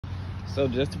So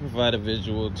just to provide a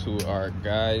visual to our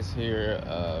guys here,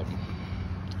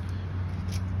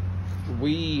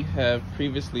 we have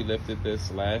previously lifted this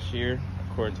last year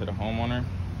according to the homeowner,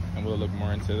 and we'll look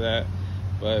more into that.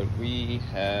 But we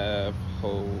have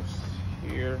holes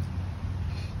here,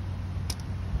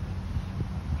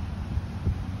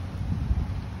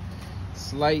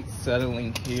 slight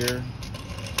settling here,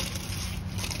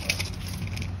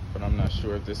 but I'm not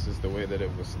sure if this is the way that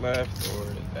it was left or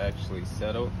it actually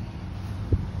settled.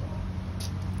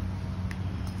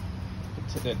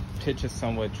 The pitch is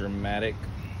somewhat dramatic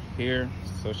here,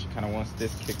 so she kind of wants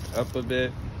this kicked up a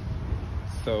bit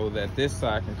so that this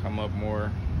side can come up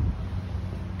more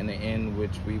in the end,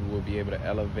 which we will be able to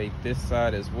elevate this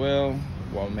side as well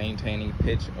while maintaining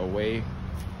pitch away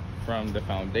from the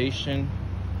foundation,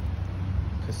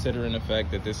 considering the fact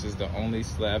that this is the only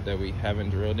slab that we haven't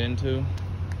drilled into.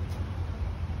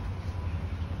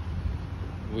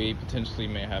 We potentially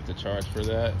may have to charge for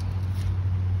that.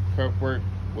 Prep work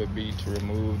would be to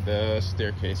remove the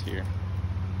staircase here,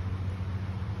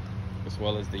 as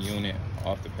well as the unit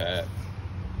off the pad.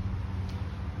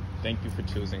 Thank you for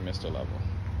choosing Mr. Level.